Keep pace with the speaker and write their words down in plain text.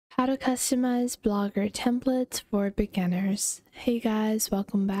How to customize Blogger templates for beginners. Hey guys,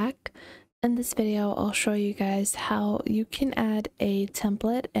 welcome back. In this video, I'll show you guys how you can add a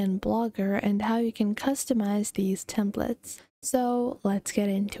template in Blogger and how you can customize these templates. So let's get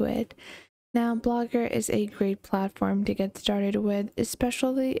into it. Now, Blogger is a great platform to get started with,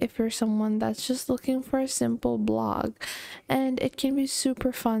 especially if you're someone that's just looking for a simple blog. And it can be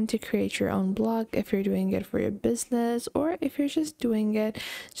super fun to create your own blog if you're doing it for your business or if you're just doing it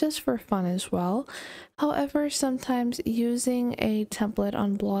just for fun as well. However, sometimes using a template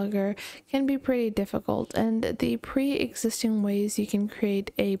on Blogger can be pretty difficult, and the pre-existing ways you can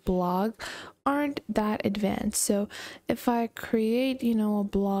create a blog aren't that advanced. So if I create, a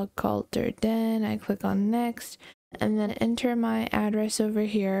blog called Durden, I click on next and then enter my address over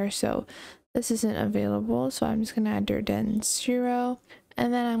here. So this isn't available, so I'm just gonna add Durden 0,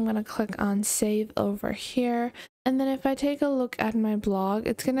 and then I'm gonna click on save over here. And then if I take a look at my blog,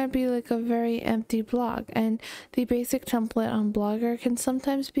 it's gonna be like a very empty blog, and the basic template on Blogger can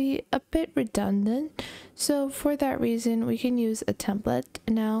sometimes be a bit redundant. So for that reason, we can use a template.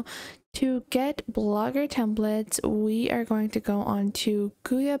 Now, to get Blogger templates, we are going to go on to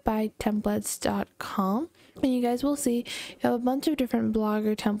GoHighLevel.com, and you guys will see you have a bunch of different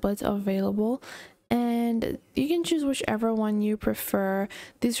Blogger templates available, and you can choose whichever one you prefer.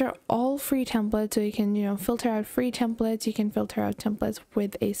 These are all free templates, so you can filter out free templates. You can filter out templates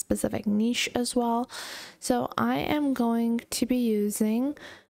with a specific niche as well. So I am going to be using,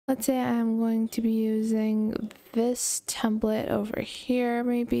 let's say I'm going to be using this template over here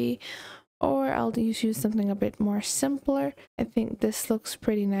maybe, or I'll use something a bit more simpler. I think this looks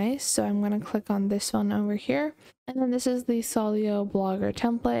pretty nice, so I'm going to click on this one over here. And then this is the Solio Blogger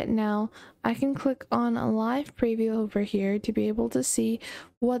template. Now I can click on a live preview over here to be able to see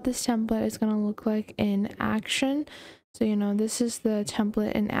what this template is going to look like in action. So this is the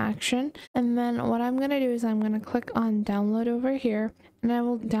template in action. And then what I'm going to do is I'm going to click on download over here, and I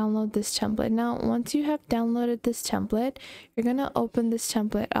will download this template. Now once you have downloaded this template, you're going to open this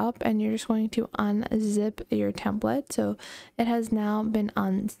template up and you're just going to unzip your template. So it has now been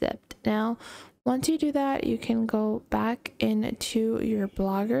unzipped. Now once you do that, you can go back into your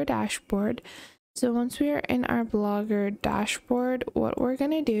Blogger dashboard. So once we are in our Blogger dashboard, what we're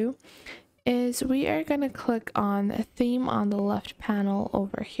going to do is we are going to click on a theme on the left panel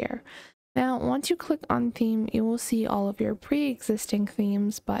over here. Now once you click on theme, you will see all of your pre-existing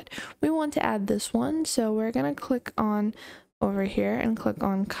themes, but we want to add this one, so we're going to click on over here and click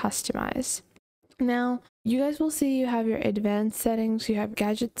on customize. Now you guys will see you have your advanced settings, you have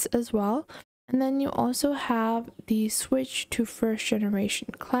gadgets as well, and then you also have the switch to first generation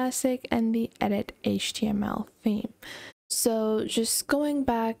classic and the edit HTML theme. So just going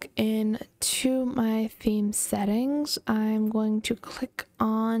back into my theme settings, I'm going to click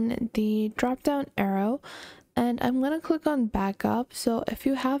on the drop down arrow and I'm going to click on backup. So if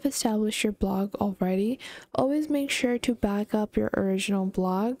you have established your blog already, always make sure to back up your original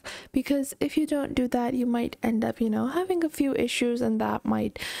blog, because if you don't do that, you might end up, having a few issues, and that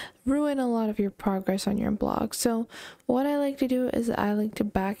might ruin a lot of your progress on your blog. So what I like to do is I like to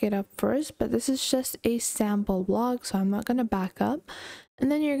back it up first, but this is just a sample blog, so I'm not going to back up.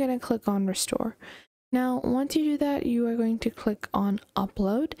 And then you're going to click on restore. Now once you do that, you are going to click on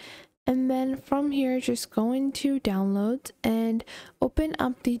upload. And then from here, just go into downloads and open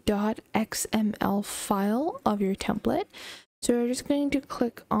up the .xml file of your template. So we're just going to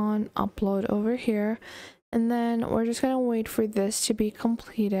click on upload over here, and then we're just going to wait for this to be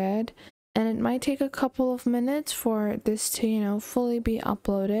completed. And it might take a couple of minutes for this to, fully be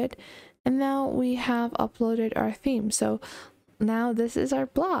uploaded. And now we have uploaded our theme. So now this is our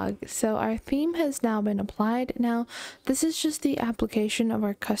blog. So our theme has now been applied. Now this is just the application of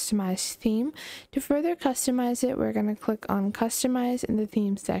our customized theme. To further customize it, we're going to click on customize in the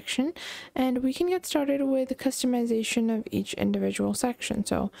theme section, and we can get started with the customization of each individual section.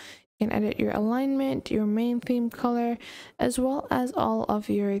 So you can edit your alignment, your main theme color, as well as all of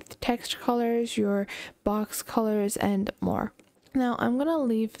your text colors, your box colors, and more. Now I'm going to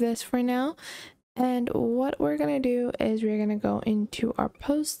leave this for now. And what we're going to do is we're going to go into our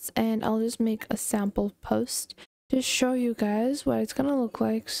posts, and I'll just make a sample post to show you guys what it's going to look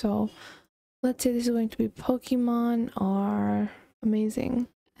like. So let's say this is going to be Pokemon are amazing.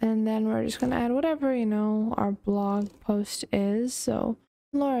 And then we're just going to add whatever, our blog post is. So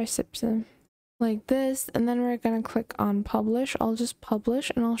Laura Simpson, like this, and then we're going to click on publish. I'll just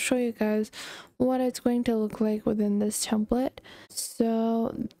publish, and I'll show you guys what it's going to look like within this template.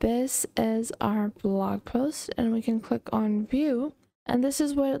 So this is our blog post, and we can click on view, and this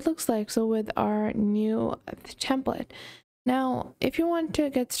is what it looks like. So with our new template, Now, if you want to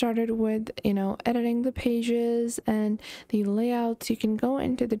get started with, editing the pages and the layouts, you can go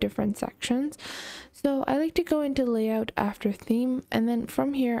into the different sections. So I like to go into layout after theme, and then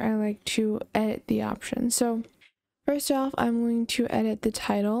from here, I like to edit the options. So first off, I'm going to edit the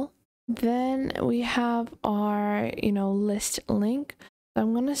title. Then we have our, list link. So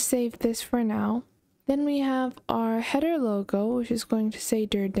I'm going to save this for now. Then we have our header logo, which is going to say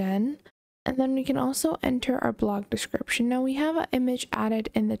Durden. And then we can also enter our blog description. Now we have an image added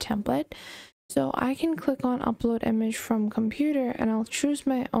in the template. So I can click on upload image from computer and I'll choose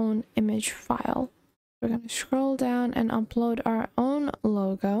my own image file. We're going to scroll down and upload our own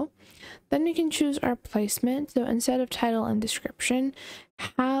logo. Then we can choose our placement. So instead of title and description,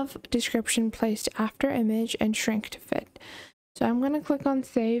 have description placed after image and shrink to fit. So I'm going to click on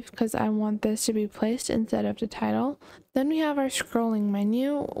save because I want this to be placed instead of the title. Then we have our scrolling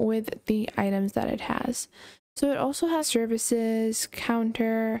menu with the items that it has. So it also has services,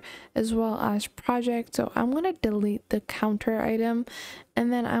 counter, as well as project. So I'm going to delete the counter item,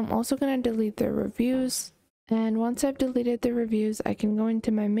 and then I'm also going to delete the reviews. And once I've deleted the reviews, I can go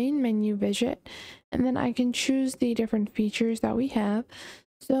into my main menu widget, and then I can choose the different features that we have.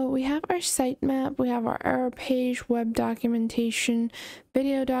 So we have our sitemap, we have our error page, web documentation,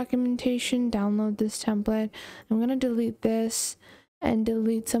 video documentation. Download this template. I'm going to delete this and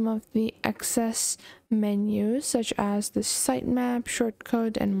delete some of the excess menus such as the sitemap,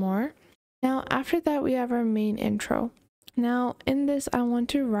 shortcode, and more. Now after that, we have our main intro. Now in this, I want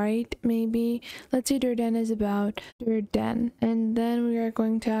to write, maybe let's say Durden is about Durden, and then we are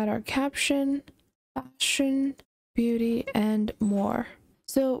going to add our caption, fashion, beauty, and more.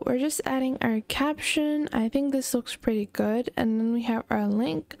 So we're just adding our caption. I think this looks pretty good. And then we have our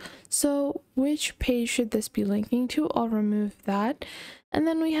link. So which page should this be linking to? I'll remove that. And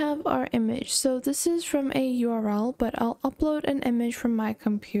then we have our image. So this is from a URL, but I'll upload an image from my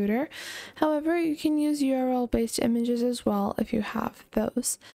computer. However, you can use URL based images as well if you have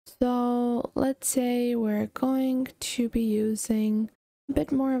those. So let's say we're going to be using a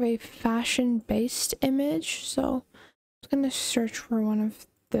bit more of a fashion based image. So going to search for one of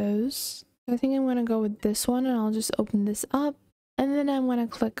those. I think I'm going to go with this one, and I'll just open this up, and then I'm going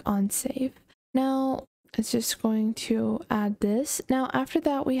to click on save. Now it's just going to add this. Now after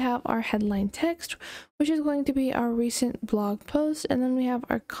that, we have our headline text, which is going to be our recent blog post, and then we have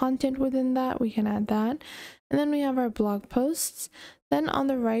our content within that. We can add that, and then we have our blog posts. Then on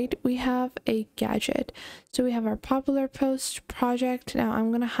the right, we have a gadget. So we have our popular post, project. Now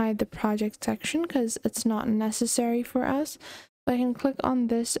I'm going to hide the project section because it's not necessary for us. So I can click on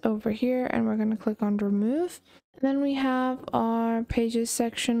this over here, and we're going to click on remove. And then we have our pages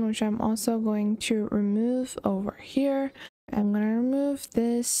section, which I'm also going to remove over here. I'm going to remove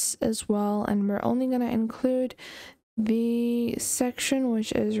this as well, and we're only going to include the section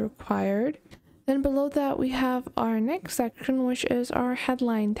which is required. Then below that, we have our next section, which is our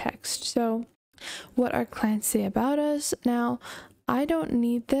headline text. So what our clients say about us. Now, I don't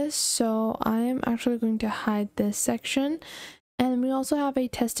need this, so I'm actually going to hide this section. And we also have a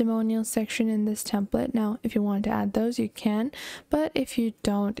testimonial section in this template. Now, if you want to add those, you can, but if you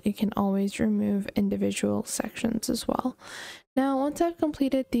don't, you can always remove individual sections as well. Now, once I've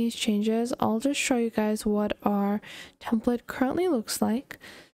completed these changes, I'll just show you guys what our template currently looks like.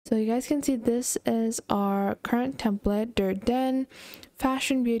 So you guys can see this is our current template, Durden,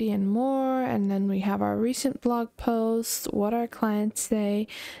 fashion, beauty, and more. And then we have our recent blog posts, what our clients say,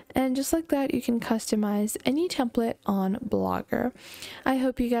 and just like that, you can customize any template on Blogger. I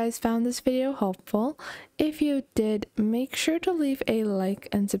hope you guys found this video helpful. If you did, make sure to leave a like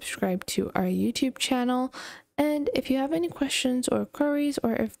and subscribe to our YouTube channel. And if you have any questions or queries,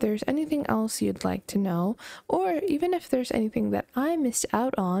 or if there's anything else you'd like to know, or even if there's anything that I missed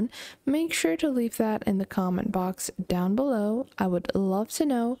out on, make sure to leave that in the comment box down below. I would love to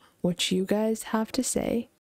know what you guys have to say.